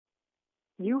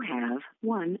You have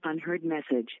one unheard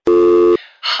message.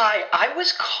 Hi, I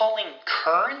was calling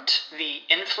Current, the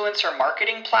influencer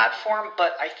marketing platform,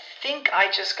 but I think I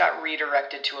just got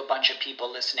redirected to a bunch of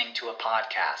people listening to a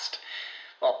podcast.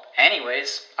 Well,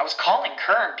 anyways, I was calling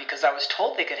Current because I was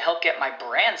told they could help get my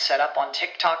brand set up on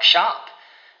TikTok Shop,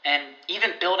 and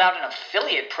even build out an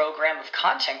affiliate program of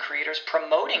content creators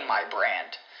promoting my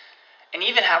brand, and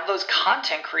even have those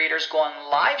content creators go on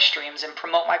live streams and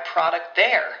promote my product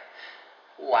there.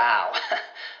 Wow,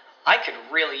 I could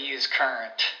really use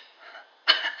Current.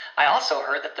 I also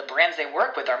heard that the brands they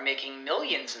work with are making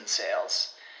millions in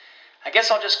sales. I guess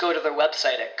I'll just go to their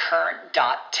website at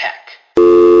current.tech.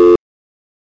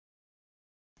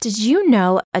 Did you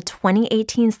know a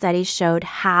 2018 study showed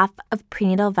half of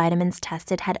prenatal vitamins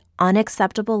tested had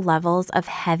unacceptable levels of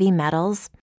heavy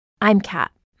metals? I'm Kat,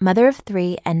 mother of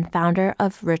 3 and founder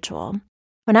of Ritual.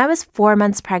 When I was 4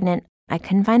 months pregnant, I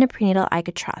couldn't find a prenatal I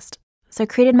could trust, so I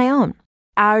created my own.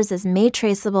 Ours is made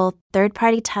traceable,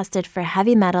 third-party tested for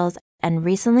heavy metals, and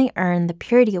recently earned the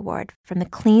Purity Award from the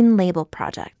Clean Label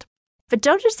Project. But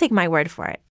don't just take my word for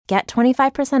it. Get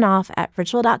 25% off at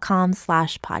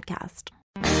ritual.com/podcast.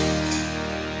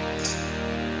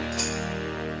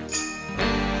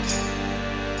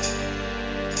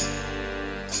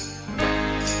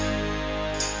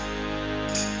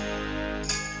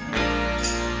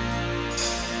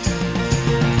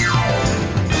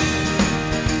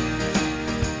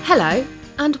 Hello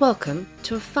and welcome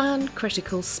to a fan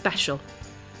critical special.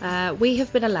 We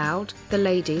have been allowed, the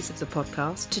ladies of the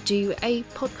podcast, to do a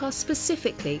podcast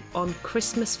specifically on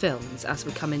Christmas films as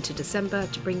we come into December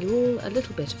to bring you all a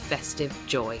little bit of festive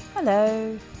joy.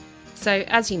 Hello. So,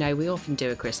 as you know, we often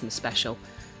do a Christmas special.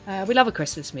 We love a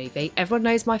Christmas movie. Everyone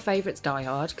knows my favourite's Die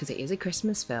Hard because it is a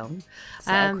Christmas film.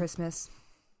 Set at Christmas.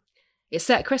 It's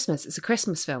set at Christmas. It's a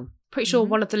Christmas film. Pretty sure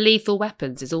one of the Lethal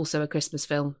Weapons is also a Christmas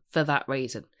film for that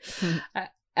reason.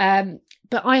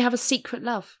 But I have a secret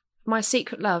love. My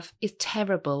secret love is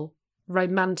terrible,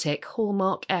 romantic,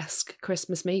 Hallmark-esque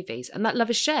Christmas movies. And that love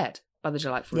is shared by the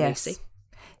delightful Lucy.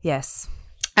 Yes.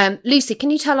 Lucy, can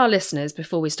you tell our listeners,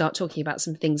 before we start talking about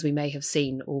some things we may have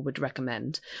seen or would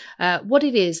recommend, what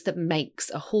it is that makes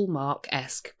a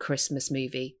Hallmark-esque Christmas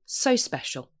movie so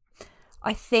special?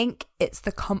 I think it's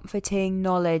the comforting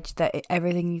knowledge that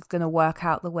everything's going to work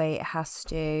out the way it has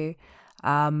to.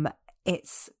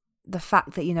 It's the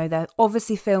fact that, you know, they're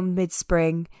obviously filmed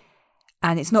mid-spring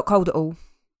and it's not cold at all,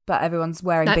 but everyone's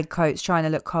wearing big coats trying to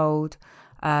look cold.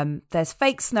 There's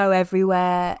fake snow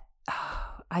everywhere.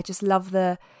 I just love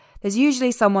there's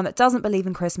usually someone that doesn't believe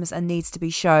in Christmas and needs to be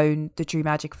shown the true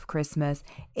magic of Christmas.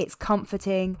 It's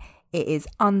comforting, it is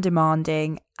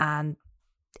undemanding, and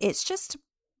it's just...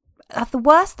 the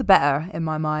worse the better in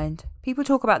my mind. People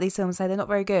talk about these films and say they're not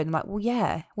very good. I'm like, well,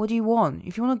 yeah, what do you want?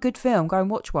 If you want a good film, go and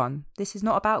watch one. This is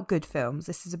not about good films.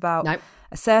 This is about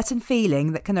a certain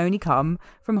feeling that can only come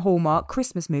from Hallmark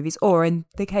Christmas movies, or in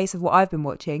the case of what I've been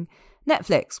watching,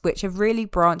 Netflix, which have really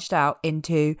branched out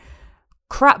into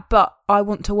crap, but I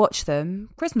want to watch them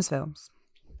Christmas films.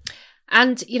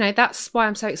 And, you know, that's why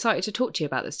I'm so excited to talk to you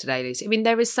about this today, Lucy. I mean,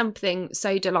 there is something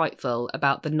so delightful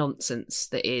about the nonsense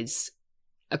that is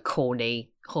a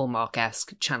corny,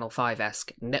 Hallmark-esque, Channel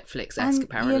 5-esque, Netflix-esque,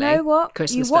 apparently. You know what?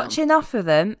 Christmas you watch film. enough of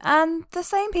them and the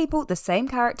same people, the same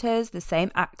characters, the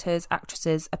same actors,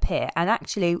 actresses appear. And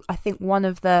actually, I think one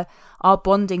of our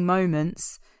bonding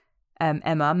moments,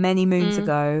 Emma, many moons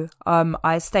ago,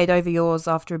 I stayed over yours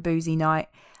after a boozy night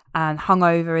and hung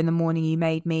over in the morning. You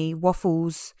made me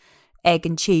waffles, egg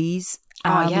and cheese.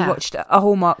 And we watched a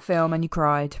Hallmark film and you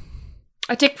cried.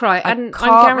 I did cry. And I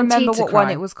can't remember what one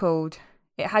it was called.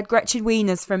 It had Gretchen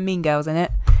Wieners from Mean Girls in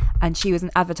it, and she was an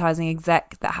advertising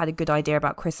exec that had a good idea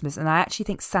about Christmas, and I actually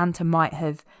think Santa might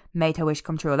have made her wish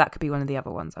come true, or that could be one of the other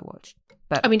ones I watched.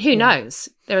 But I mean, who knows?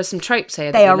 There are some tropes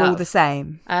here that they we are love. all the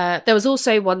same. There was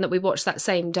also one that we watched that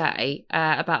same day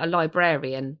about a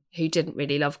librarian who didn't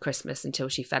really love Christmas until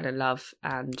she fell in love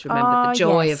and remembered the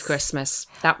joy of Christmas.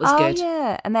 That was good. Oh,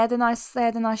 yeah, and they had a nice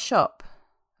shop.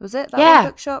 Was it? Yeah.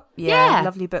 Bookshop? Yeah,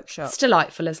 lovely bookshop. It's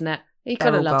delightful, isn't it? You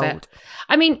gotta love gold. it.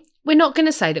 I mean, we're not going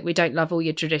to say that we don't love all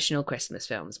your traditional Christmas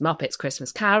films. Muppets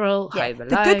Christmas Carol, Home Alone.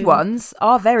 The good ones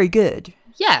are very good.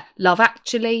 Yeah, Love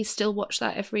Actually, still watch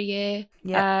that every year.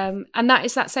 Yeah. And that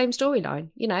is that same storyline,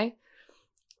 you know.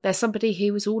 There's somebody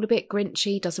who was all a bit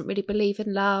grinchy, doesn't really believe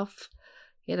in love,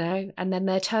 you know, and then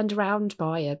they're turned around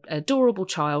by an adorable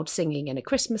child singing in a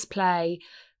Christmas play,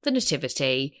 the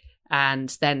Nativity,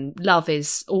 and then love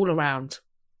is all around.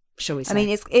 Shall we say? I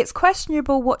mean, it's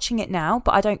questionable watching it now,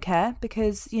 but I don't care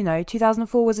because, you know,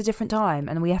 2004 was a different time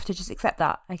and we have to just accept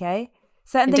that, okay?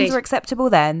 Certain things Indeed. were acceptable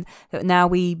then that now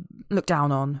we look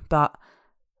down on. But,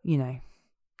 you know,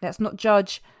 let's not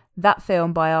judge that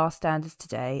film by our standards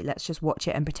today. Let's just watch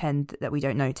it and pretend that we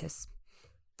don't notice.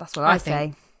 That's what I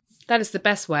say. That is the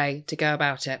best way to go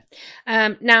about it.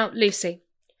 Now, Lucy,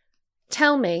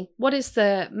 tell me, what is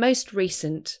the most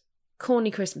recent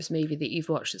corny Christmas movie that you've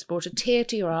watched that's brought a tear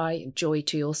to your eye and joy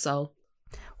to your soul?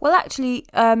 Well, actually,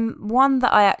 one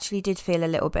that I actually did feel a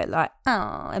little bit like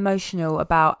emotional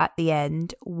about at the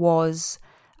end was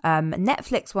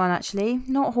Netflix one, actually,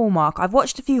 not Hallmark. I've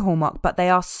watched a few Hallmark, but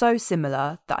they are so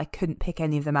similar that I couldn't pick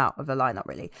any of them out of the lineup,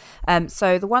 really.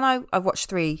 So the one I've watched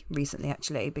 3 recently,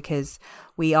 actually, because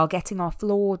we are getting our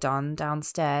floor done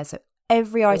downstairs. So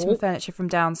every item of furniture from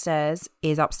downstairs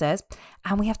is upstairs,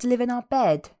 and we have to live in our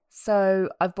bed. So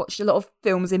I've watched a lot of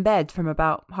films in bed from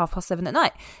about 7:30 at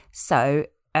night. So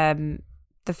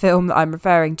the film that I'm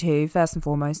referring to, first and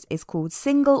foremost, is called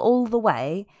Single All the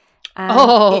Way.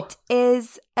 And it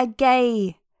is a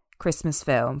gay Christmas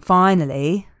film.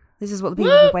 Finally, this is what the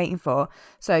people have been waiting for.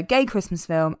 So, gay Christmas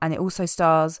film, and it also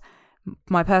stars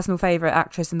my personal favourite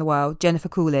actress in the world, Jennifer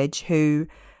Coolidge, who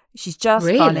she's just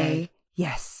funny.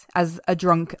 Yes, as a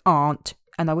drunk aunt.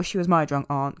 And I wish she was my drunk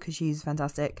aunt because she's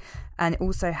fantastic. And it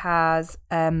also has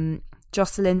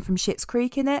Jocelyn from Schitt's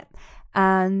Creek in it.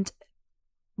 And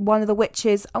one of the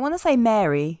witches, I want to say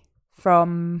Mary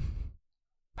from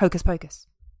Hocus Pocus.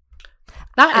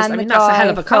 That is, I mean, that's a hell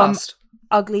of a cast.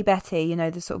 Ugly Betty, you know,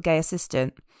 the sort of gay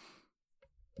assistant.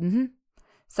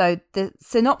 So the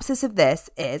synopsis of this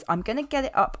is, I'm going to get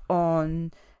it up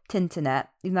on Tinternet,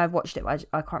 even though I've watched it, but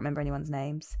I can't remember anyone's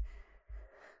names.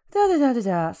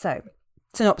 So,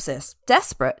 synopsis.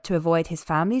 Desperate to avoid his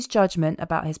family's judgment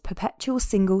about his perpetual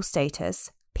single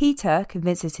status, Peter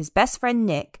convinces his best friend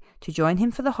Nick to join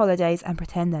him for the holidays and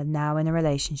pretend they're now in a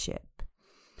relationship.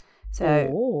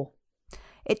 So,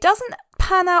 it doesn't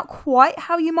pan out quite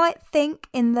how you might think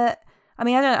in that, I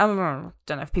mean, I don't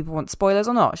know if people want spoilers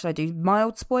or not. Should I do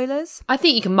mild spoilers? I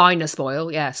think you can minor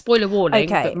spoil, yeah. Spoiler warning,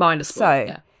 but minor spoil.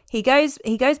 So, he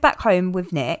goes back home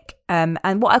with Nick, and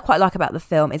what I quite like about the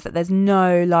film is that there's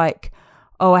no, like,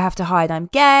 oh, I have to hide I'm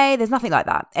gay. There's nothing like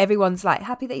that. Everyone's, like,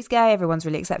 happy that he's gay. Everyone's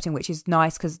really accepting, which is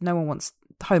nice because no one wants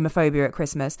homophobia at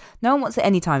Christmas. No one wants it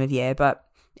any time of year, but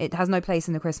it has no place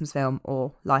in the Christmas film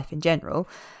or life in general.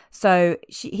 So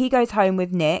he goes home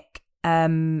with Nick.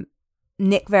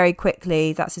 Nick very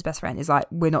quickly, that's his best friend, is like,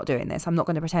 we're not doing this. I'm not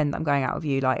going to pretend I'm going out with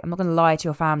you. Like, I'm not going to lie to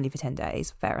your family for 10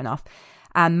 days. Fair enough.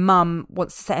 And Mum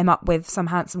wants to set him up with some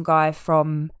handsome guy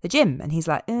from the gym. And he's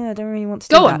like, I don't really want to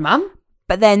do that. Go on, Mum.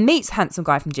 But then meets handsome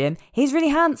guy from gym. He's really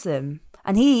handsome.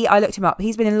 And I looked him up.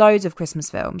 He's been in loads of Christmas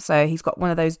films. So he's got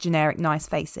one of those generic nice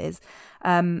faces.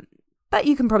 But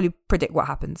you can probably predict what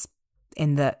happens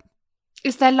in that.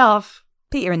 Is there love?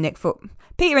 Peter and Nick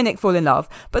fall in love.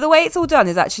 But the way it's all done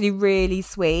is actually really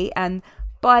sweet. And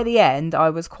by the end, I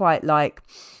was quite like,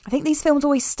 I think these films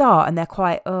always start and they're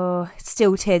quite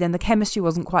stilted, and the chemistry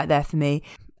wasn't quite there for me.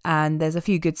 And there's a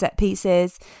few good set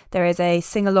pieces. There is a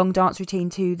sing-along dance routine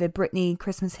to the Britney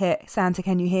Christmas hit Santa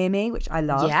Can You Hear Me, which I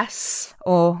love. Yes.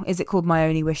 Or is it called My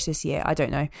Only Wish This Year? I don't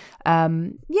know.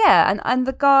 Yeah, and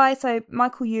the guy, so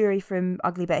Michael Urie from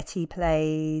Ugly Betty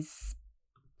plays,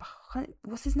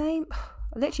 what's his name?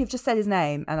 I literally have just said his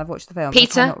name and I've watched the film.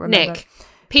 Peter, Nick.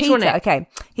 Peter or Nick? Okay,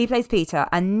 he plays Peter,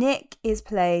 and Nick is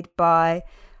played by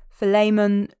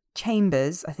Philemon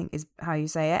Chambers, I think is how you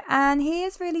say it, and he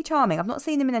is really charming. I've not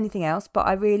seen him in anything else, but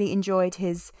I really enjoyed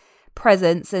his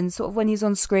presence and sort of when he's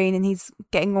on screen and he's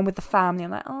getting on with the family.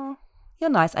 I'm like, oh, you're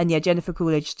nice. And yeah, Jennifer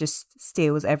Coolidge just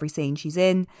steals every scene she's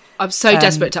in. I'm so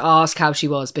desperate to ask how she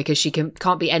was because she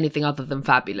can't be anything other than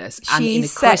fabulous. And She in a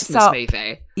sets Christmas up-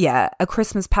 movie. Yeah, a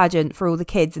Christmas pageant for all the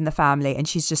kids in the family, and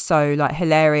she's just so like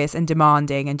hilarious and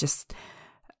demanding and just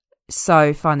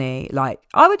so funny. Like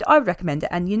I would recommend it.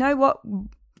 And you know what?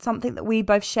 Something that we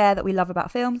both share that we love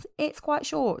about films, it's quite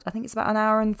short. I think it's about an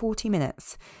hour and 40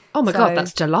 minutes. Oh my God,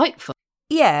 that's delightful.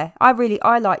 Yeah, I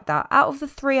like that. Out of the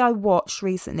 3 I watched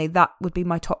recently, that would be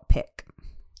my top pick.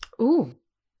 Ooh,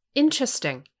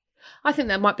 interesting. I think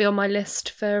that might be on my list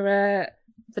for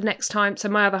the next time. So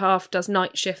my other half does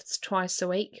night shifts twice a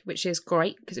week, which is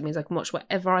great because it means I can watch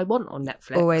whatever I want on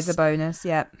Netflix. Always a bonus,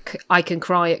 yeah. I can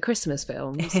cry at Christmas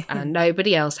films and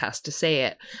nobody else has to see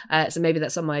it. So maybe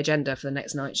that's on my agenda for the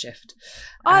next night shift.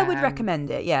 I would recommend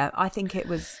it, yeah.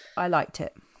 I liked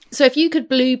it. So if you could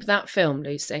bloob that film,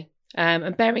 Lucy,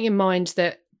 and bearing in mind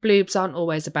that bloobs aren't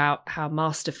always about how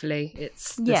masterfully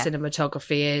the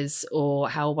cinematography is or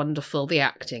how wonderful the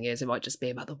acting is. It might just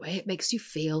be about the way it makes you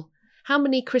feel. How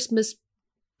many Christmas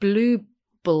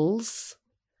bloobles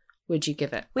would you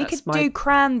give it? We could do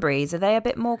cranberries. Are they a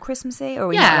bit more Christmassy, or are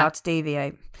we not allowed to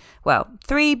deviate? Well,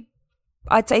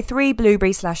 I'd say 3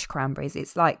 blueberry/cranberries.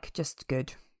 It's like just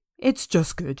good. It's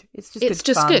just good. It's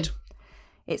just fun. Good.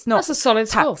 It's not That's a solid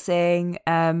taxing.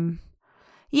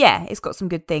 Yeah, it's got some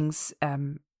good things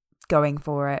going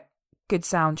for it. Good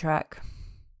soundtrack.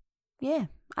 Yeah,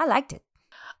 I liked it.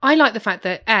 I like the fact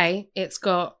that it's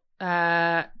got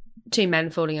 2 men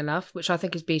falling in love, which I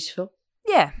think is beautiful.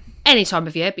 Yeah. Any time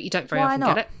of year, but you don't very Why often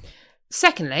not? get it.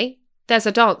 Secondly, there's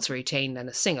a dance routine and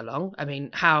a sing-along. I mean,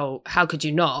 how could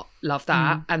you not love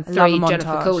that? And I love 3, a Jennifer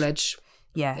montage. Coolidge.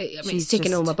 Yeah. I mean, she's it's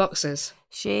ticking all just- my boxes.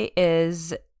 She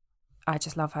is... I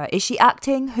just love her. Is she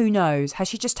acting? Who knows? Has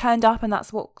she just turned up and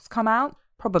that's what's come out?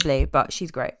 Probably, but she's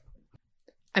great.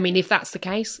 I mean, if that's the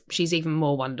case, she's even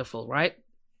more wonderful, right?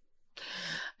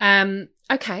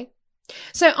 Okay.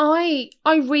 So I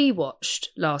rewatched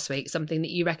last week something that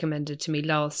you recommended to me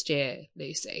last year,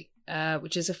 Lucy,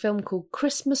 which is a film called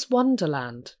Christmas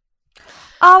Wonderland.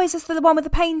 Oh, is this the one with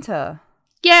the painter?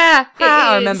 Yeah, it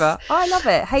I is. remember. Oh, I love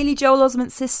it. Haley Joel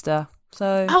Osment's sister.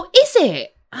 So Oh, is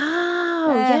it?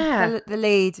 Oh, yeah. The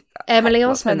lead. Emily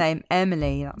What's her Osment. name?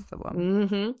 Emily, that's the one.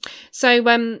 Mm-hmm.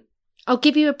 So I'll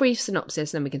give you a brief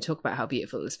synopsis and then we can talk about how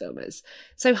beautiful this film is.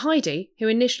 So Heidi, who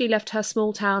initially left her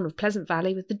small town of Pleasant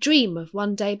Valley with the dream of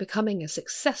one day becoming a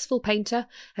successful painter,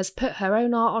 has put her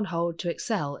own art on hold to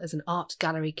excel as an art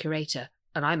gallery curator,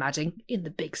 and I'm adding, in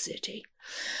the big city.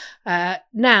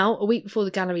 Now, a week before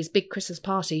the gallery's big Christmas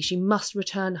party, she must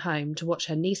return home to watch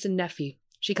her niece and nephew.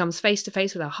 She comes face to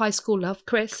face with her high school love,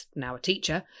 Chris, now a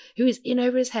teacher, who is in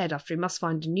over his head after he must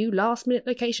find a new last-minute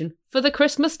location for the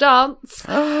Christmas dance.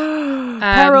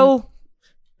 Peril.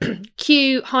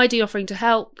 Cue Heidi offering to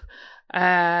help.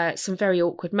 Some very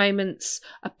awkward moments.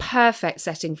 A perfect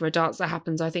setting for a dance that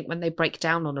happens, I think, when they break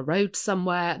down on a road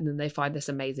somewhere and then they find this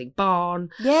amazing barn.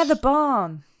 Yeah, the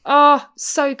barn. Oh,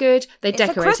 so good. They It's a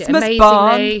decorate it Christmas amazingly.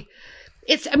 barn.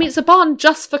 It's a barn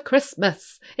just for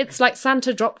Christmas. It's like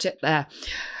Santa dropped it there.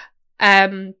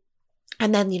 And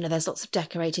then, there's lots of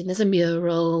decorating. There's a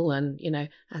mural and,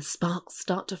 as sparks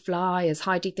start to fly, as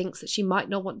Heidi thinks that she might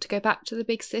not want to go back to the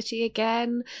big city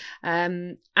again.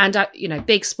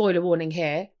 Big spoiler warning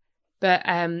here, but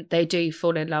they do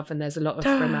fall in love and there's a lot of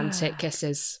romantic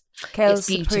kisses. Kale's It's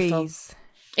beautiful. surprise.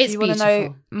 It's Do you want to beautiful.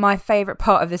 know my favourite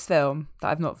part of this film that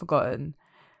I've not forgotten?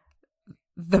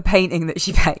 The painting that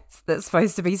she paints that's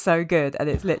supposed to be so good, and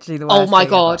it's literally the worst Oh my thing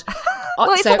God. ever.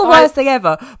 Well, it's So not the worst thing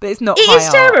ever, but it's not It high is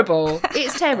art. terrible.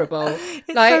 It's terrible.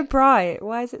 It's so bright.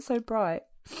 Why is it so bright?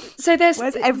 So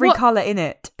Where's every colour in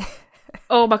it?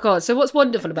 Oh my God. So what's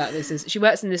wonderful about this is she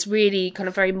works in this really kind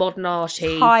of very modern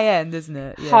arty, High end, isn't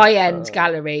it? Yeah. high-end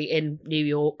gallery in New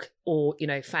York or,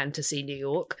 fantasy New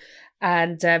York.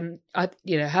 And, her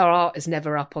art is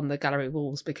never up on the gallery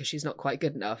walls because she's not quite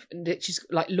good enough. And she's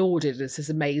like lauded as this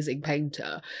amazing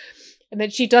painter. And then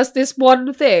she does this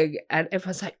one thing and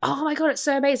everyone's like, oh my God, it's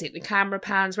so amazing. The camera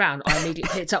pans round. I immediately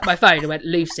picked up my phone and went,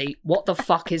 Lucy, what the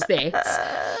fuck is this?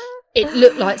 It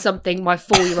looked like something my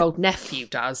 4-year-old nephew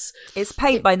does. It's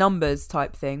paint by numbers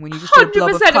type thing when you just do a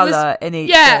blob of 100% colour in each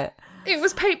Yeah, bit. it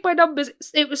was paint by numbers.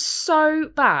 It was so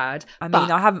bad. I mean,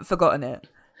 But I haven't forgotten it.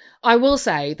 I will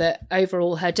say that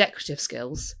overall her decorative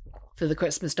skills for the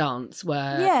Christmas dance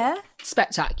were Yeah.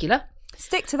 spectacular.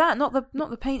 Stick to that, not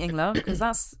the painting, love, because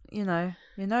that's, If Van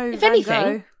anything,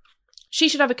 Gogh. she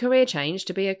should have a career change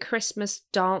to be a Christmas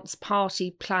dance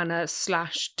party planner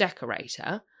 /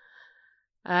 decorator.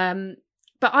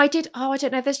 But I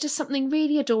don't know, there's just something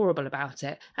really adorable about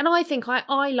it. And I think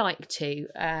I like to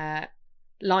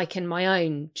liken my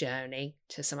own journey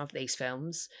to some of these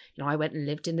films. I went and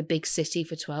lived in the big city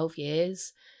for 12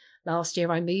 years. Last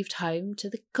year I moved home to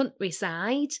the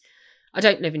countryside. I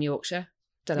don't live in Yorkshire.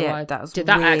 Don't know why I that was did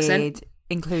that weird accent.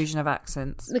 inclusion of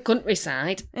accents. The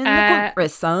countryside. In the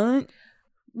countryside.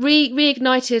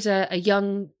 Reignited a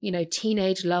young,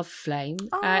 teenage love flame.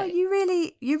 Oh, you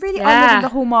really are yeah. living the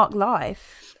Hallmark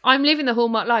life. I'm living the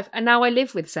Hallmark life, and now I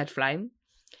live with said flame.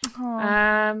 Oh.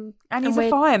 And And he's a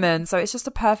fireman, so it's just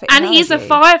a perfect And he's a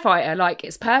analogy. firefighter. Like,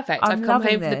 it's perfect. I'm I've come loving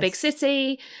home from the big this.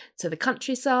 city to the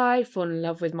countryside, fallen in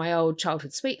love with my old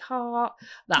childhood sweetheart.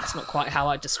 That's not quite how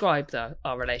I describe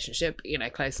our relationship,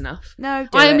 close enough. No,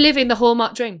 I am living the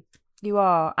Hallmark dream. You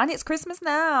are. And it's Christmas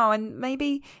now, and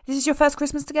maybe this is your first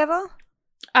Christmas together?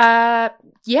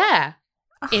 Yeah.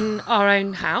 In our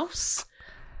own house.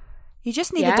 You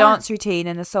just need Yeah. a dance routine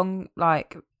and a song,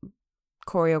 like,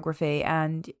 choreography,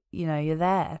 and, you're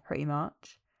there, pretty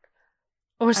much.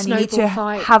 Or a And you need snowball to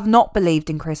fight. have not believed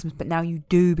in Christmas, but now you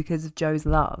do because of Joe's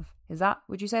love.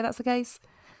 Would you say that's the case?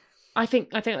 I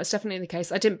think that's definitely the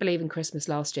case. I didn't believe in Christmas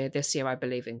last year. This year I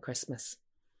believe in Christmas.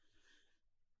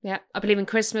 Yeah, I believe in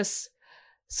Christmas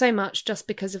so much just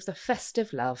because of the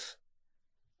festive love.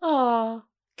 Ah,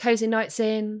 cozy nights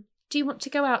in. Do you want to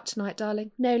go out tonight,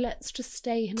 darling? No, let's just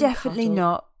stay in. Definitely and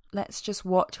cuddle. not. Let's just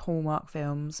watch Hallmark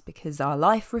films because our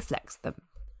life reflects them.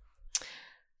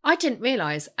 I didn't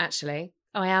realise, actually,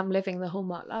 I am living the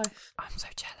Hallmark life. I'm so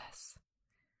jealous.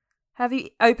 Have you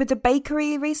opened a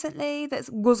bakery recently that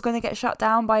was going to get shut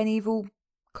down by an evil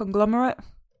conglomerate?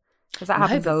 Because that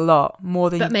happens a lot, more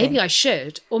than you think. But maybe I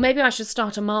should. Or maybe I should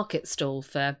start a market stall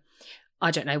for,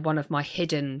 I don't know, one of my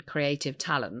hidden creative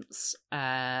talents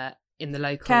in the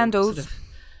local... Candles. Sort of,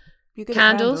 You're good at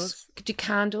candles. Could do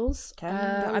candles.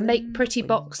 Candle I make pretty wind.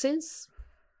 boxes.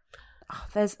 Oh,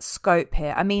 there's scope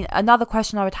here. I mean, another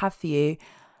question I would have for you.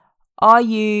 Are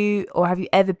you, or have you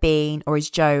ever been, or is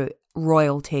Joe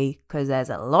royalty? Because there's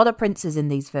a lot of princes in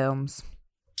these films.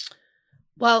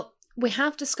 Well, we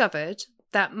have discovered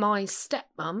that my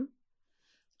stepmum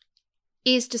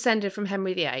is descended from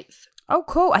Henry VIII. Oh,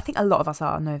 cool. I think a lot of us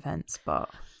are, no offence, but...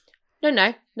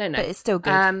 No. But it's still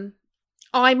good.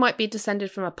 I might be descended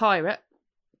from a pirate.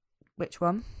 Which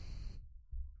one?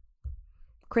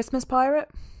 Christmas pirate?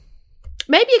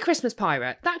 Maybe a Christmas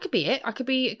pirate. That could be it. I could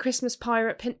be a Christmas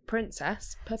pirate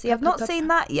princess. See, I've not seen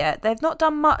that yet. They've not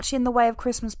done much in the way of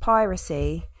Christmas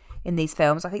piracy in these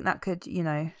films. I think that could,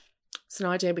 It's an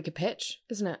idea we could pitch,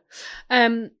 isn't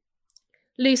it?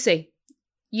 Lucy,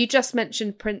 you just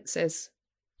mentioned princes.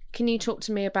 Can you talk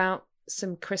to me about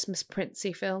some Christmas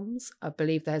princey films? I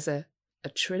believe there's a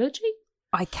trilogy.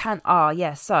 I can.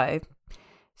 Yeah. So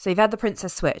you've had the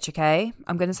Princess Switch, okay?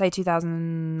 I'm going to say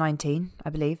 2019, I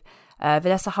believe.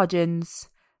 Vanessa Hudgens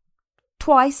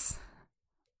twice,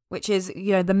 which is,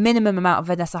 the minimum amount of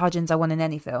Vanessa Hudgens I want in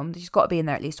any film. She's got to be in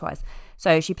there at least twice.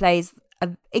 So she plays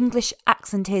an English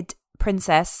accented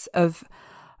princess of,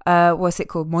 what's it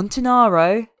called?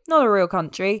 Montenaro, not a real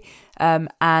country.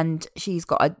 And she's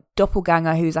got a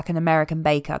doppelganger who's like an American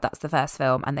baker. That's the first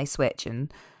film. And they switch.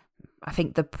 And I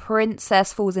think the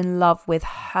princess falls in love with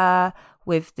her,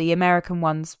 with the American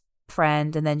one's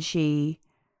friend. And then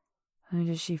who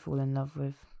does she fall in love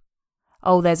with?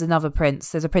 Oh, there's another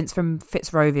prince. There's a prince from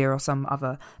Fitzrovia or some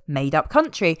other made-up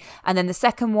country. And then the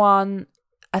second one,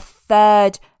 a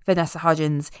third Vanessa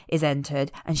Hudgens is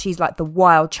entered. And she's like the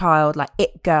wild child, like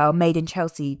it girl, made in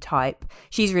Chelsea type.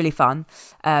 She's really fun.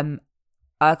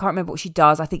 I can't remember what she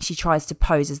does. I think she tries to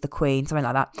pose as the queen, something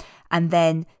like that. And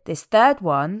then this third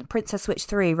one, Princess Switch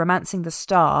 3, Romancing the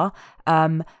Star,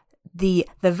 the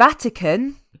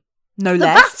Vatican, no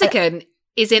less. The Vatican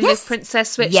is in this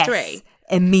Princess Switch 3.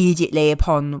 Immediately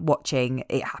upon watching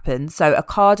it happen. So a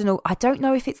cardinal, I don't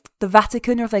know if it's the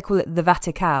Vatican or if they call it the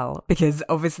Vatical, because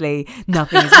obviously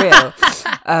nothing is real.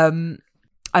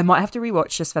 I might have to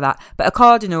rewatch just for that. But a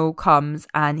cardinal comes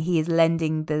and he is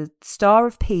lending the Star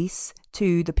of Peace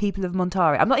to the people of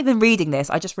Montaro. I'm not even reading this,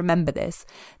 I just remember this.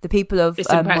 The people of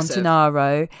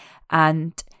Montenaro.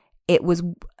 And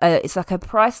it's like a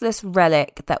priceless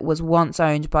relic that was once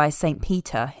owned by St.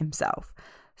 Peter himself.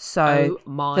 So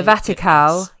the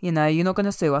Vatical, you're not going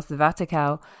to sue us. The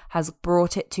Vatical has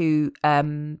brought it to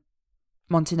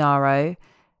Montenaro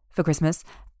for Christmas,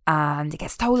 and it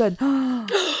gets stolen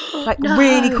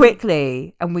really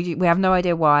quickly, and we have no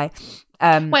idea why.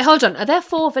 Wait, hold on. Are there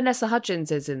 4 Vanessa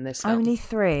Hudgenses in this film? Only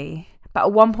 3. But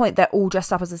at one point, they're all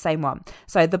dressed up as the same one.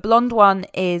 So the blonde one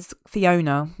is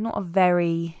Fiona, not a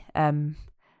very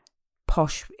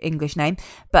posh English name,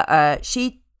 but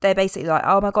they're basically like,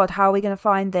 oh my God, how are we going to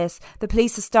find this? The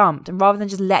police are stumped. And rather than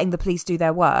just letting the police do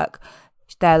their work,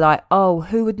 they're like, oh,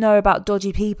 who would know about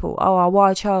dodgy people? Oh, our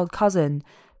wild child cousin,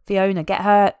 Fiona, get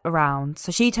her around.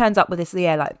 So she turns up with this,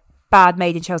 bad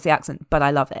made in Chelsea accent, but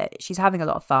I love it. She's having a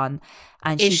lot of fun.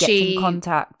 And she gets in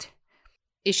contact.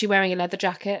 Is she wearing a leather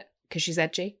jacket because she's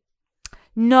edgy?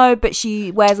 No, but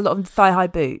she wears a lot of thigh-high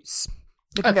boots.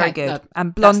 Looking very good.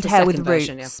 And blonde hair with roots.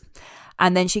 Yeah.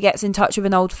 And then she gets in touch with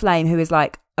an old flame who is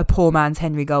like a poor man's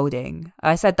Henry Golding.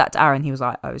 I said that to Aaron. He was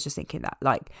like, I was just thinking that,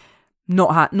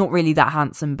 not really that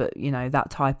handsome, but,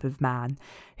 that type of man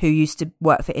who used to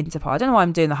work for Interpol. I don't know why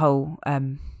I'm doing the whole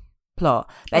plot.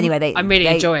 But anyway, I'm really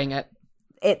enjoying it.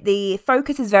 The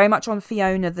focus is very much on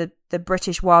Fiona, the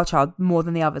British wild child, more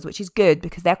than the others, which is good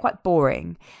because they're quite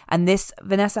boring. And this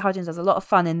Vanessa Hudgens has a lot of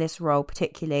fun in this role,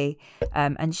 particularly.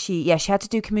 And she had to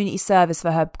do community service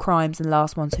for her crimes in the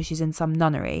last one, so she's in some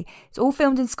nunnery. It's all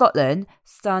filmed in Scotland.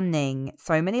 Stunning.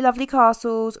 So many lovely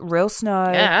castles, real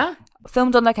snow. Yeah.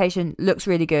 Filmed on location, looks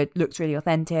really good, looks really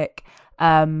authentic.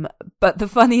 But the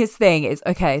funniest thing is,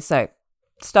 okay, so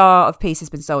Star of Peace has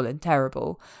been stolen,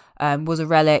 terrible. Was a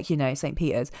relic, St.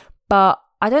 Peter's. But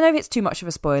I don't know if it's too much of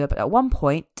a spoiler, but at one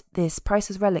point, this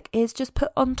priceless relic is just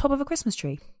put on top of a Christmas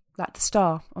tree, like the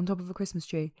star on top of a Christmas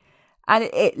tree. And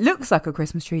it looks like a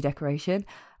Christmas tree decoration.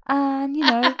 And, you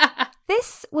know,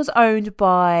 this was owned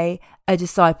by a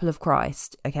disciple of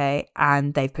Christ, okay?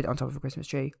 And they've put it on top of a Christmas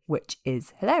tree, which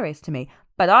is hilarious to me.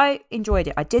 But I enjoyed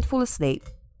it. I did fall asleep,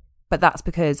 but that's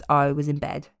because I was in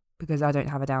bed, because I don't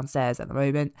have a downstairs at the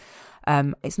moment.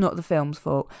 It's not the film's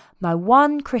fault. My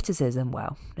one criticism,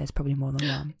 well, there's probably more than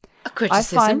one. A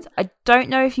criticism? I don't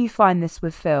know if you find this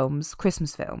with films,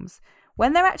 Christmas films,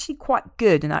 when they're actually quite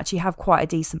good and actually have quite a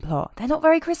decent plot, they're not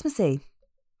very Christmassy.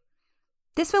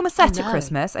 This film is set at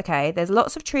Christmas, okay? There's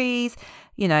lots of trees,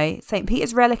 you know, St.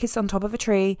 Peter's relic is on top of a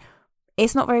tree.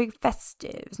 It's not very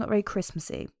festive. It's not very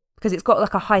Christmassy because it's got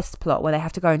like a heist plot where they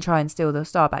have to go and try and steal the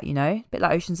star back, you know? A bit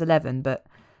like Ocean's 11, but...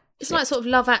 It's like sort of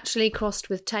Love Actually crossed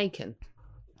with Taken.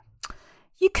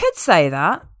 You could say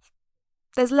that.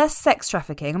 There's less sex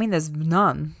trafficking. I mean, there's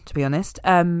none, to be honest.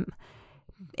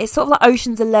 It's sort of like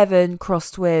Ocean's 11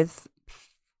 crossed with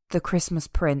The Christmas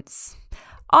Prince.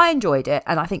 I enjoyed it,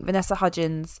 and I think Vanessa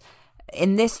Hudgens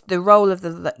in this, the role of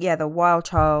the wild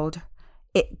child,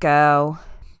 it girl,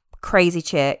 crazy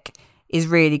chick, is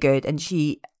really good, and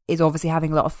she is obviously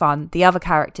having a lot of fun. The other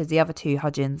characters, the other two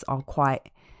Hudgens, are quite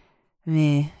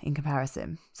meh in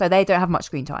comparison, so they don't have much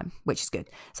screen time, which is good.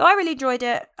 So I really enjoyed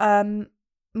it.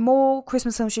 More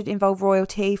Christmas films should involve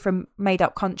royalty from made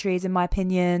up countries, in my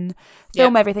opinion.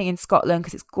 Film everything in Scotland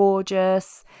because it's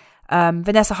gorgeous.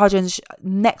 Vanessa Hudgens,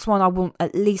 next one I want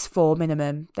at least 4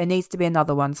 minimum. There needs to be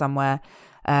another one somewhere.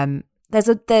 There's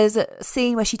a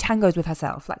scene where she tangos with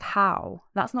herself. Like, how?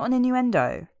 That's not an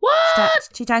innuendo. What?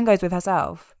 She tangos with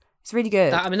herself. It's really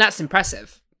good. That's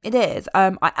impressive. It is.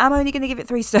 I am only going to give it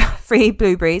 3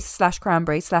 blueberries /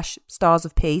 cranberries / stars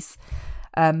of peace.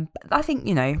 But I think,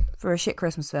 you know, for a shit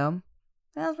Christmas film,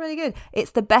 that was really good.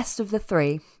 It's the best of the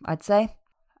 3, I'd say.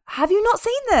 Have you not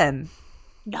seen them?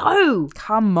 No.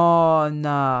 Come on.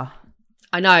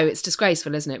 I know, it's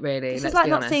disgraceful, isn't it, really? It's like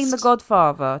not seeing The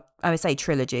Godfather. I would say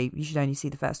trilogy. You should only see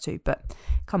the first 2, but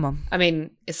come on. I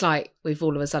mean, it's like we've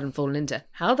all of a sudden fallen into,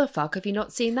 how the fuck have you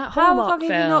not seen that Hallmark film? How the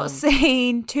fuck have you not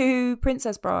seen 2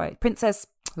 Princess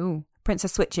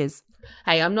Switches?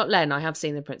 Hey, I'm not Len. I have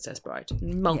seen The Princess Bride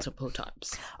multiple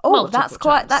times. Oh,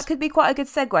 that could be quite a good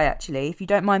segue, actually, if you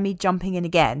don't mind me jumping in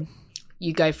again.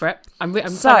 You go for it. I'm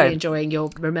thoroughly enjoying your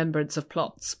remembrance of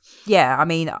plots. Yeah, I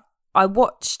mean, I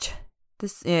watched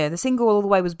this. Yeah, the single All the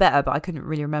Way was better, but I couldn't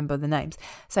really remember the names.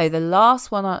 So the last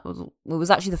one, it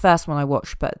was actually the first one I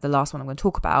watched, but the last one I'm going to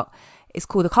talk about is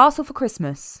called A Castle for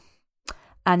Christmas,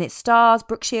 and it stars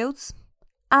Brooke Shields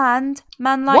and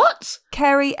man like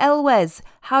Cary Elwes.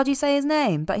 How do you say his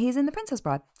name? But he's in The Princess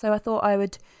Bride. So I thought I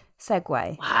would segue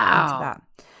into that.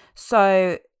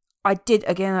 So I did,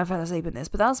 again, I fell asleep in this,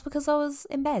 but that was because I was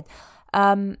in bed.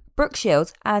 Brooke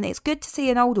Shields, and it's good to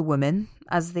see an older woman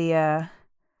as the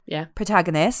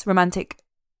protagonist, romantic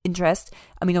interest.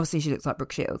 I mean, obviously she looks like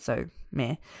Brooke Shields, so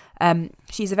meh.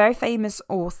 She's a very famous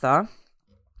author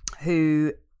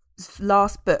whose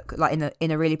last book, like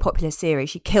in a really popular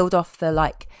series, she killed off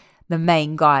the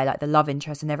main guy, like the love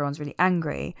interest, and everyone's really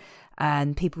angry.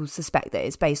 And people suspect that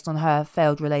it's based on her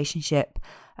failed relationship.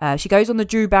 She goes on the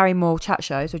Drew Barrymore chat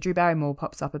show, so Drew Barrymore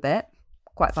pops up a bit.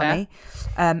 Quite funny.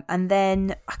 And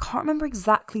then, I can't remember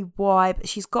exactly why, but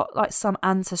she's got like some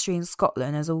ancestry in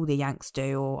Scotland, as all the Yanks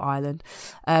do, or Ireland.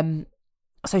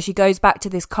 So she goes back to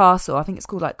this castle, I think it's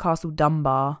called like Castle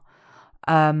Dunbar,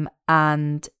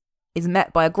 and is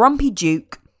met by a grumpy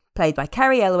duke, played by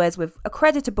Cary Elwes, with a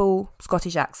creditable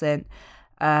Scottish accent.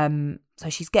 So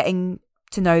she's getting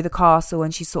to know the castle,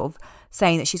 and she's sort of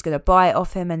saying that she's going to buy it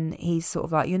off him, and he's sort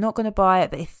of like, you're not going to buy it,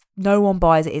 but if no one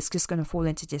buys it, it's just going to fall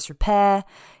into disrepair.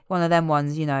 One of them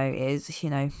ones, you know, is, you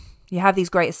know, you have these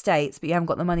great estates, but you haven't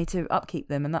got the money to upkeep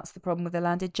them, and that's the problem with the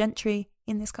landed gentry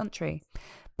in this country.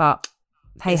 But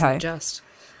hey ho.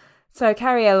 So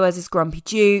Cary Elwes is Grumpy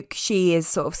Duke. She is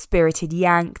sort of spirited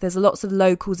Yank. There's lots of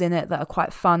locals in it that are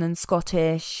quite fun and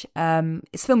Scottish.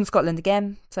 It's filmed in Scotland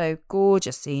again, so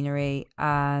gorgeous scenery,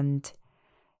 and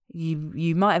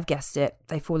you might have guessed it,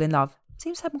 they fall in love.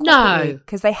 Seems to happen quite quickly,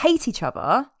 because they hate each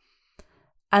other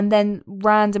and then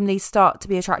randomly start to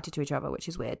be attracted to each other, which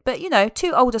is weird. But, you know,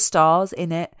 2 older stars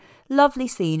in it, lovely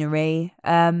scenery.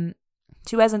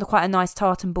 She wears quite a nice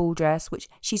tartan ball dress, which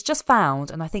she's just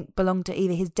found, and I think belonged to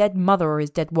either his dead mother or his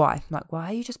dead wife. I'm like, why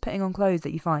are you just putting on clothes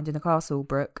that you find in a castle,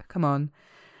 Brooke? Come on.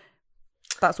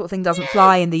 That sort of thing doesn't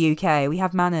fly in the UK. We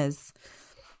have manners.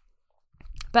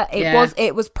 But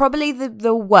it was probably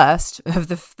the worst of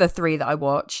the 3 that I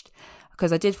watched,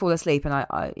 because I did fall asleep, and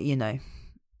I you know,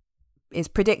 is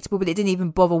predictable, but it didn't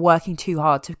even bother working too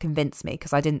hard to convince me,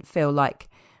 because I didn't feel like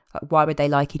why would they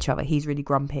like each other? He's really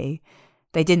grumpy.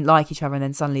 They didn't like each other and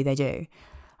then suddenly they do.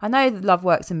 I know that love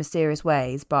works in mysterious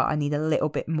ways, but I need a little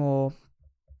bit more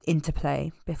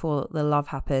interplay before the love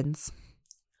happens.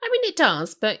 I mean, it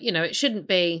does, but, you know, it shouldn't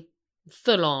be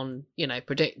full on, you know,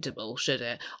 predictable, should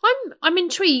it? I'm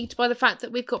intrigued by the fact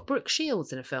that we've got Brooke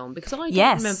Shields in a film, because I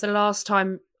don't remember the last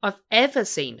time I've ever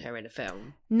seen her in a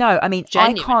film. No, I mean,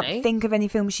 Genuinely. I can't think of any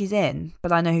film she's in,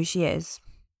 but I know who she is.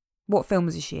 What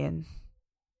films is she in?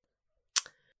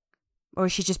 Or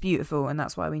is she just beautiful and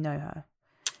that's why we know her?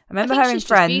 I remember her in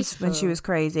Friends when she was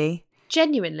crazy.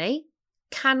 Genuinely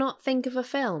cannot think of a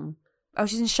film. Oh,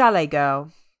 she's in Chalet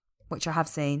Girl, which I have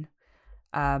seen.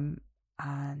 And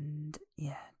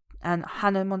yeah. And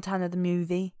Hannah Montana the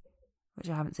movie, which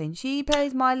I haven't seen. She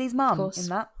plays Miley's mum in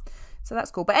that. So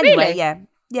that's cool. But anyway, Really? yeah.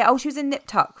 Yeah, oh, she was in Nip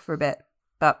Tuck for a bit.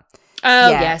 But Oh,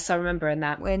 yeah, yes, I remember in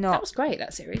that. We're not, that was great,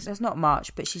 that series. there's not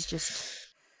much, but she's just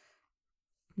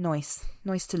nice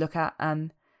to look at,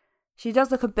 and she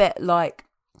does look a bit like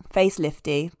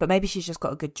facelifty, but maybe she's just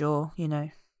got a good jaw, you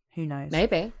know, who knows.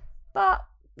 Maybe. But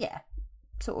yeah,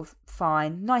 sort of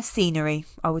fine, nice scenery,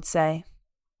 I would say.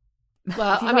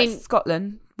 Well, If you I like mean,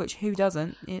 Scotland, which who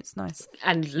doesn't, it's nice.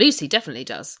 and Lucy definitely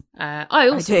does. I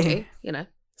also I do. do. You know,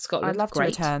 Scotland. I'd love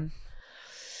great. to return.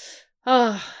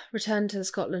 Oh, return to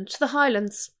Scotland, to the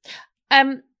Highlands.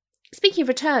 Speaking of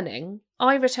returning,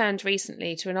 I returned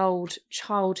recently to an old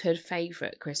childhood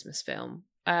favourite Christmas film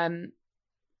that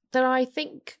I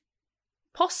think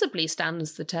possibly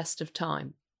stands the test of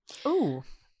time. Ooh.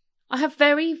 I have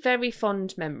very, very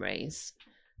fond memories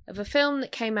of a film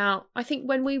that came out, I think,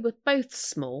 when we were both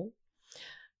small.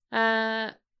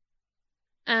 And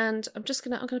I'm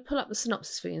gonna pull up the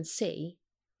synopsis for you and see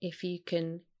if you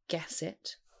can guess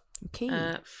it.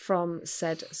 Okay. From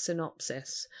said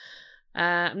synopsis.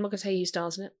 I'm not going to tell you who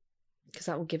stars in it, because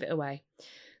that will give it away.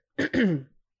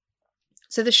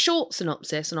 So the short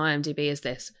synopsis on IMDb is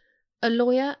this. A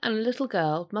lawyer and a little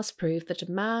girl must prove that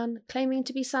a man claiming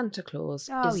to be Santa Claus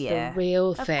is the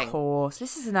real thing. Of course.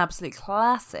 This is an absolute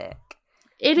classic.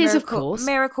 It is, of course.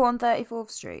 Miracle on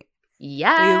 34th Street.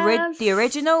 Yes. The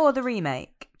original or the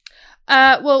remake?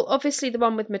 Well, obviously the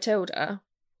one with Matilda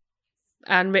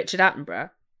and Richard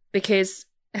Attenborough, because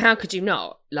how could you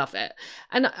not love it?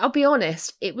 And I'll be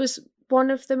honest, it was one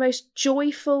of the most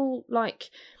joyful,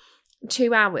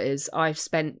 2 hours I've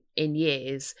spent in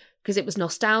years, because it was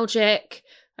nostalgic.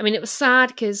 I mean, it was sad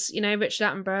because, you know, Richard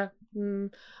Attenborough.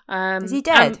 Is he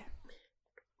dead?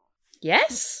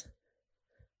 Yes.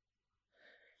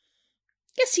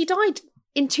 Yes, he died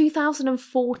in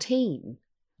 2014.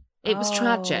 It was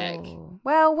tragic.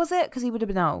 Well, was it? Because he would have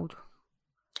been old.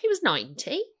 He was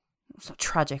 90. It's not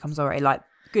tragic, I'm sorry.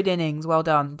 Good innings, well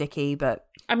done, Dickie, but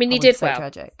I mean, he wouldn't did say well.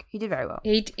 Tragic. He did very well.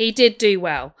 He did do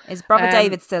well. His brother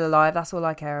David's still alive, that's all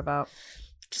I care about.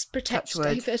 Just protect Touch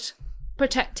wood. David.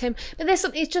 Protect him. But there's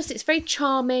something, it's very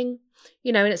charming,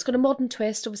 you know, and it's got a modern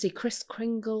twist. Obviously, Kris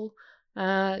Kringle,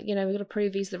 you know, we've got to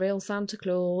prove he's the real Santa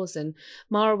Claus, and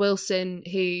Mara Wilson,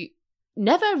 who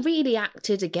never really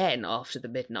acted again after the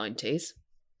mid-90s.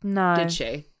 No. Did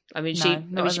she? I mean,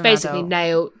 No, she basically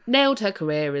nailed her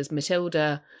career as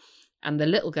Matilda and the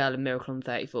little girl in Miracle on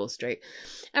 34th Street.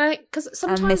 And because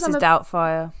sometimes and Mrs.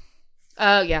 Doubtfire.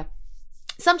 Oh, yeah.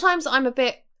 Sometimes I'm a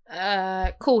bit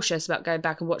cautious about going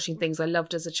back and watching things I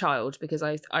loved as a child, because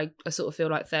I sort of feel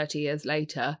like 30 years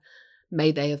later,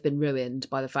 may they have been ruined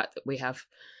by the fact that we have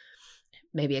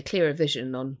maybe a clearer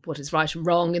vision on what is right and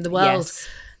wrong in the world.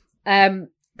 Yes.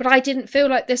 But I didn't feel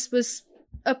like this was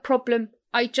a problem.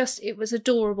 It was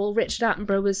adorable. Richard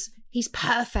Attenborough he's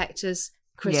perfect as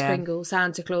Kris Kringle,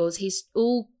 Santa Claus. He's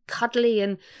all cuddly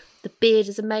and the beard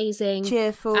is amazing.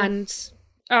 Cheerful. And,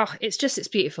 it's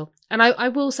beautiful. And I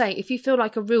will say, if you feel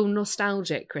like a real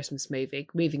nostalgic Christmas movie,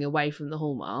 moving away from the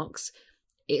hallmarks,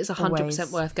 it is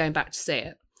 100% worth going back to see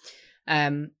it.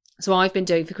 So I've been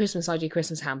doing, for Christmas, I do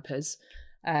Christmas hampers,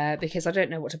 because I don't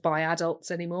know what to buy adults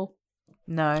anymore.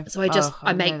 No. So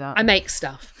I make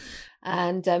stuff.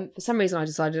 And for some reason I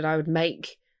decided I would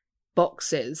make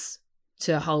boxes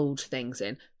to hold things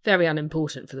in. Very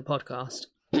unimportant for the podcast.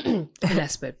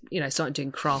 Unless we're, you know, starting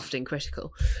doing crafting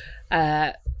critical.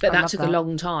 But that took a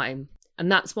long time.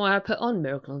 And that's why I put on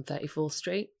Miracle on 34th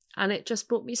Street. And it just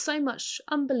brought me so much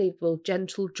unbelievable,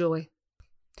 gentle joy.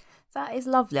 That is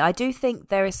lovely. I do think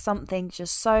there is something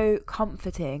just so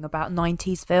comforting about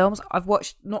 90s films. I've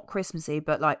watched, not Christmassy,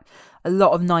 but a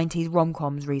lot of 90s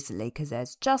rom-coms recently, because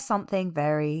there's just something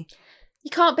very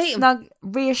You can't beat them. snug,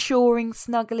 reassuring,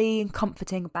 snuggly, and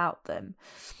comforting about them.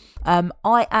 I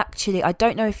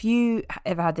don't know if you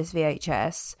ever had this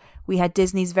VHS. We had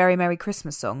Disney's Very Merry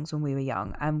Christmas songs when we were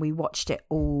young, and we watched it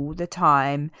all the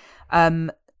time.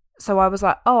 So I was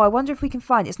like, oh, I wonder if we can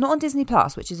find it. It's not on Disney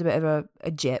Plus, which is a bit of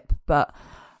a jip, but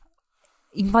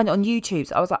you can find it on YouTube.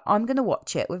 So I was like, I'm going to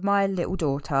watch it with my little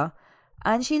daughter.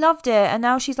 And she loved it. And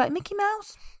now she's like, Mickey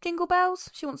Mouse, Jingle Bells.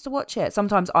 She wants to watch it.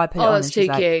 Sometimes I put it on. Oh, that's too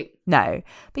cute. No.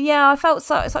 But yeah, I felt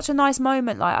such a nice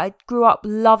moment. Like, I grew up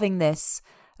loving this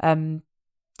VHS,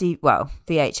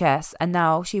 and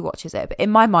now she watches it. But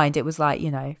in my mind, it was like,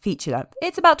 feature length.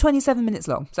 It's about 27 minutes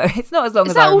long, so it's not as long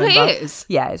as I remember. Is that all it is?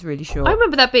 Yeah, it's really short. I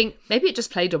remember that being, maybe it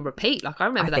just played on repeat. Like, I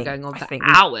remember that going on for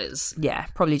hours. Yeah,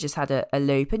 probably just had a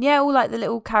loop. And yeah, all like the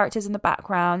little characters in the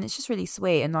background. It's just really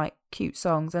sweet and like cute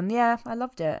songs. And yeah, I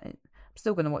loved it. I'm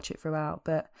still going to watch it throughout.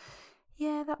 But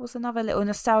yeah, that was another little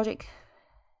nostalgic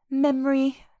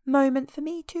memory moment for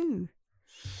me too.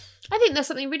 I think there's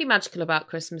something really magical about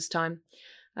Christmas time.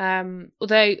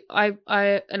 Although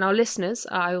I and our listeners,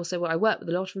 I work with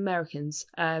a lot of Americans,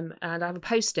 and I have a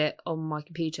post-it on my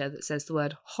computer that says the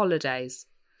word holidays,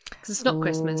 because it's not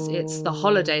Christmas, it's the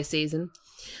holiday season.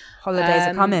 Holidays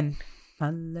are coming.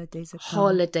 Holidays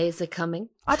are coming.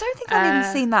 I don't think I've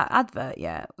even seen that advert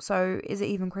yet. So is it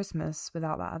even Christmas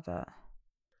without that advert?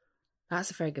 That's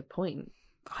a very good point.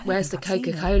 Where's the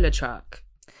Coca-Cola truck?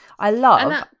 I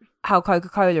love how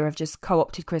Coca-Cola have just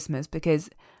co-opted Christmas, because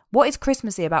what is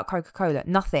Christmassy about Coca-Cola?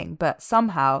 Nothing. But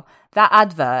somehow that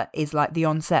advert is like the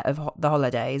onset of the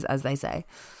holidays, as they say.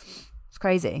 It's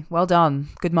crazy. Well done.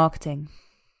 Good marketing.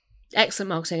 Excellent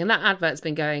marketing. And that advert's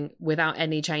been going without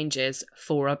any changes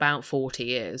for about 40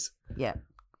 years. Yeah.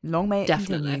 Long may it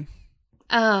continue.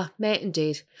 May it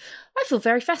indeed. I feel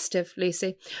very festive,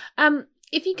 Lucy.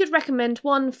 If you could recommend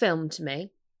one film to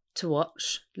me to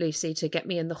watch, Lucy, to get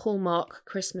me in the Hallmark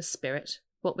Christmas spirit,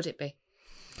 what would it be?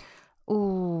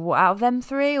 Oh, out of them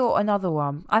three or another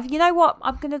one? You know what?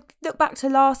 I'm going to look back to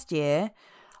last year.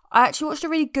 I actually watched a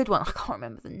really good one. I can't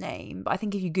remember the name, but I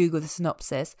think if you Google the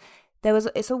synopsis,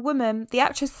 it's a woman. The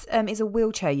actress is a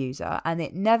wheelchair user, and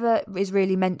it never is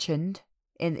really mentioned.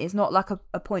 It's not like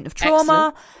a point of trauma.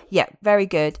 Excellent. Yeah, very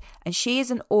good. And she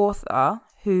is an author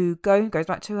who goes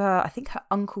back to her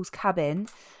uncle's cabin,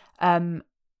 and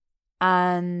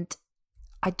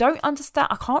I don't understand.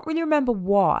 I can't really remember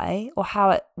why or how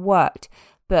it worked,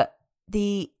 but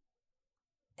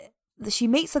she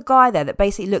meets a guy there that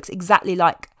basically looks exactly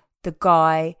like the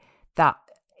guy that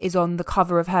is on the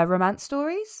cover of her romance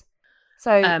stories.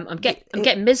 So I'm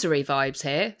getting Misery vibes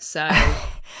here. So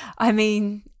I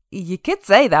mean, you could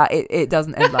say that it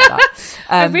doesn't end like that.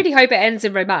 I really hope it ends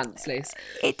in romance, Liz.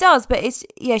 It does, but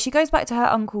she goes back to her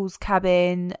uncle's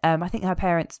cabin. I think her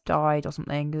parents died or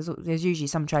something. There's usually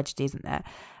some tragedy, isn't there?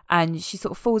 And she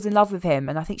sort of falls in love with him,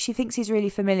 and I think she thinks he's really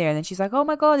familiar. And then she's like, "Oh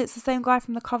my god, it's the same guy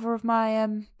from the cover of my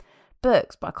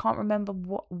books," but I can't remember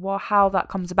how that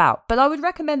comes about. But I would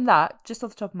recommend that just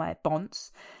off the top of my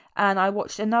bonce. And I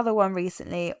watched another one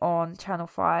recently on Channel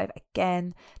 5.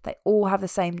 Again, they all have the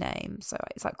same name. So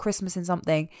it's like Christmas in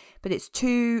something. But it's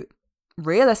two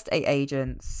real estate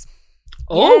agents.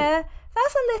 Oh. Yeah,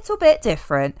 that's a little bit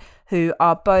different. Who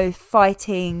are both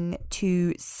fighting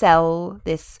to sell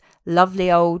this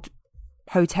lovely old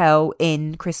hotel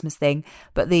inn Christmas thing.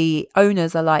 But the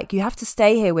owners are like, you have to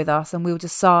stay here with us and we'll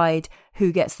decide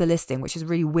who gets the listing, which is a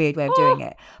really weird way of doing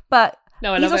it. But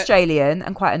he's Australian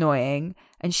and quite annoying.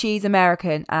 And she's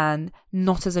American and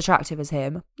not as attractive as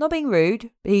him. Not being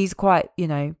rude, but he's quite,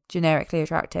 generically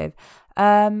attractive.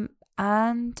 And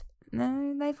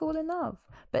no, they fall in love.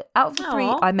 But out of the three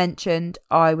I mentioned,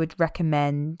 I would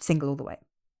recommend Single All the Way.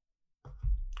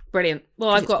 Brilliant.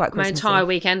 Well, I've got my entire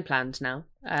weekend planned now.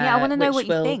 I want to know what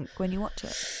you think when you watch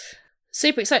it.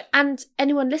 Super excited. And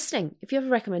anyone listening, if you have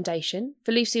a recommendation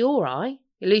for Lucy or I,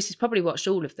 Lucy's probably watched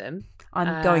all of them.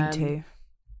 I'm going to.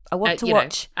 I want to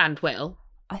watch. And will.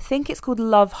 I think it's called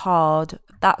Love Hard.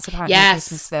 That's apparently a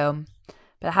Christmas film.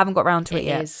 But I haven't got around to it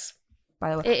yet. Is.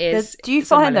 By the way. It is. Do you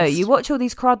find, though, you watch all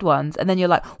these crud ones and then you're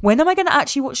like, when am I going to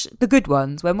actually watch the good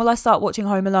ones? When will I start watching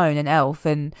Home Alone and Elf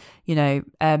and,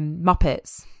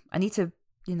 Muppets? I need to,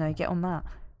 get on that.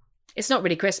 It's not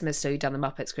really Christmas till you've done the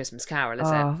Muppets Christmas Carol, is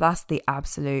it? Oh, that's the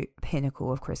absolute pinnacle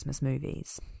of Christmas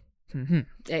movies. Mm-hmm.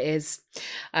 It is.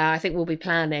 I think we'll be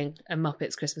planning a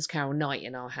Muppets Christmas Carol night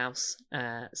in our house.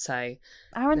 So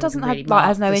Aaron doesn't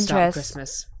has no interest.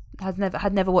 Christmas.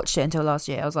 Had never watched it until last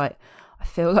year. I was like, I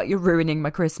feel like you're ruining my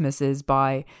Christmases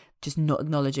by just not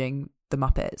acknowledging the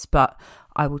Muppets, but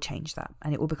I will change that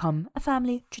and it will become a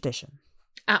family tradition.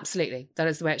 Absolutely. That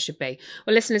is the way it should be.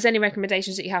 Well, listeners, any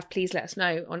recommendations that you have, please let us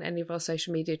know on any of our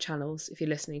social media channels. If you're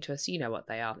listening to us, you know what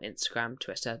they are: Instagram,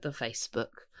 Twitter, the Facebook,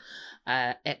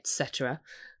 etc.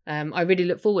 I really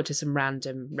look forward to some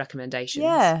random recommendations.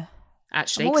 Yeah.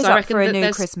 Actually, I'm always I up reckon for a that new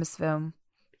there's- Christmas film.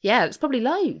 Yeah, it's probably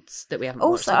loads that we haven't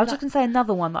Also, watched. I was just going to say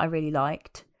another one that I really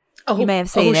liked. Oh, you may have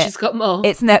seen it. She's got more.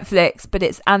 It's Netflix, but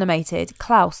it's animated.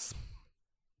 Klaus.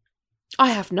 I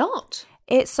have not.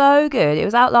 It's so good. It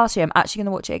was out last year. I'm actually going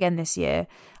to watch it again this year.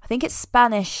 I think it's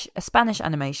a Spanish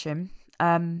animation.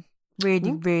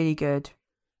 Really, really good.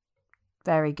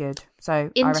 Very good.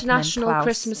 So International I recommend Klaus.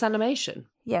 Christmas animation.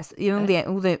 Yes,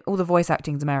 all the voice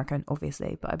acting's American,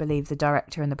 obviously, but I believe the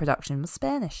director and the production was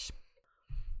Spanish.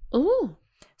 Oh,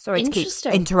 Sorry to keep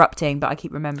interesting. Interrupting, but I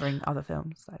keep remembering other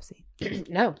films that I've seen.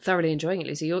 No, thoroughly enjoying it,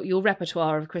 Lucy. Your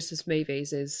repertoire of Christmas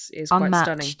movies is quite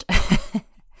Unmatched. stunning.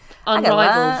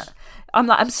 Unrivaled.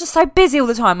 I'm just so busy all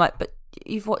the time. Like, but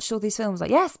you've watched all these films. Like,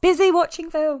 yes, busy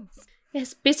watching films.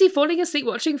 Yes, busy falling asleep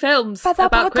watching films For the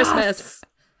about podcast. Christmas.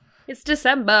 It's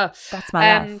December. That's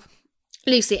my life.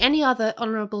 Lucy, any other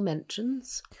honourable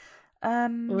mentions?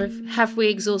 Or have we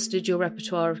exhausted your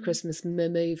repertoire of Christmas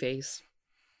movies?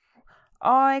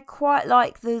 I quite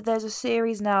like there's a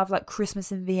series now of like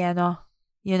Christmas in Vienna.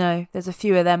 You know, there's a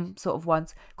few of them sort of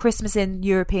ones. Christmas in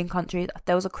European countries.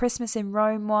 There was a Christmas in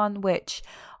Rome one, which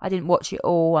I didn't watch it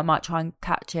all. I might try and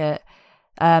catch it.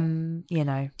 You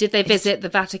know. Did they visit the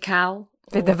Vatican?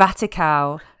 The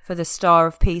Vatican for the Star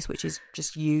of Peace, which is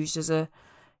just used as a,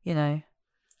 you know,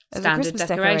 as Standard a Christmas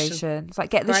decoration. decoration. It's like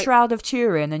get the Great. Shroud of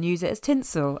Turin and use it as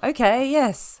tinsel. Okay,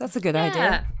 yes, that's a good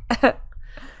idea.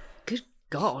 Good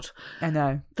God. I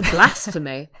know. The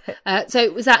blasphemy.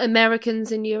 So was that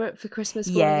Americans in Europe for Christmas?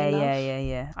 Yeah. falling in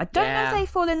love? I don't know if they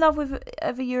fall in love with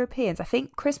other Europeans. I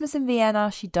think Christmas in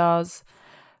Vienna, she does.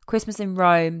 Christmas in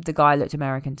Rome, the guy looked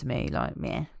American to me. Like,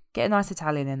 meh. Get a nice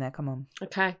Italian in there, come on.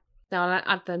 Okay. Now I'll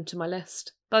add them to my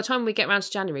list. By the time we get around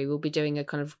to January, we'll be doing a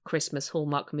kind of Christmas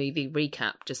Hallmark movie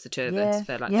recap, just the two of us,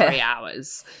 for 3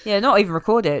 hours. Yeah, not even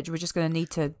record it. We're just going to need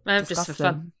to discuss just for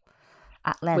them fun.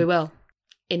 at length. We will.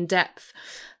 In depth.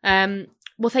 Well,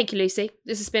 thank you, Lucy.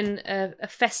 This has been a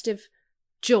festive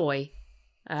joy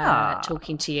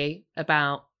talking to you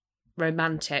about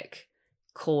romantic,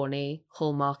 corny,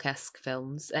 Hallmark-esque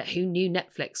films. Who knew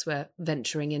Netflix were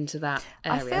venturing into that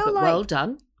area? feel But like- well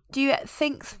done. Do you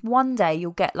think one day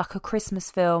you'll get like a Christmas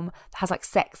film that has like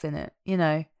sex in it? You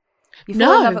know, you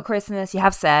fall in love at Christmas, you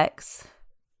have sex.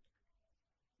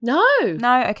 No.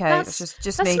 No, okay, That's- it's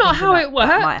just that's me not thinking how that it works.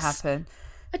 That might happen.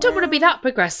 I don't want to be that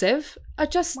progressive. I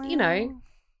just, Well,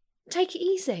 take it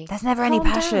easy. there's never any Calm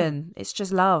down. passion. It's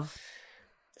just love.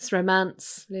 It's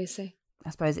romance, Lucy. I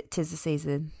suppose it is the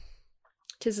season.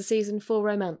 'Tis a season for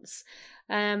romance.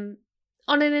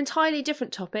 On an entirely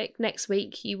different topic, next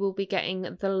week you will be getting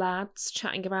the lads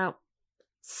chatting about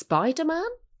Spider-Man.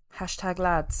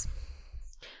 #lads.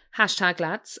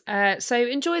 #lads. So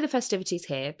enjoy the festivities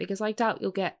here, because I doubt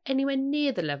you'll get anywhere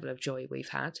near the level of joy we've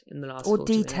had in the last Or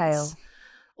 40 detail. minutes.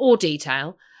 Or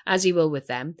detail, as you will with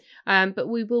them. But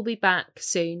we will be back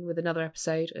soon with another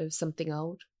episode of Something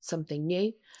Old, Something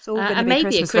New. It's all gonna and be maybe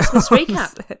Christmas a Christmas films.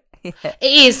 recap. Yeah. It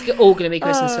is all going to be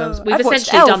Christmas films. We've I've watched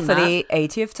essentially Elf done for that. the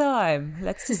 80th time.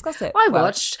 Let's discuss it. I Well,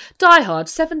 watched Die Hard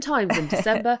 7 times in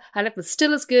December, and it was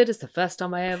still as good as the first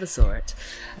time I ever saw it.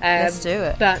 Let's do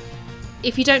it. But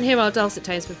if you don't hear our dulcet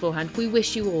tones beforehand, we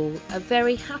wish you all a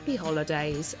very happy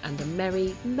holidays and a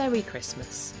merry, merry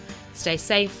Christmas. Stay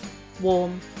safe,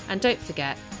 warm, and don't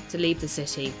forget to leave the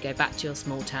city, go back to your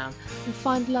small town, and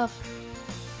find love.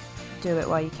 Do it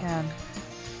while you can.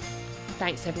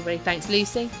 Thanks, everybody. Thanks,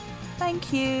 Lucy.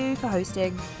 Thank you for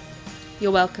hosting.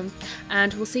 You're welcome.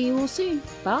 And we'll see you all soon.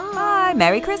 Bye. Bye.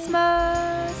 Merry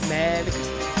Christmas. Merry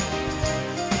Christmas.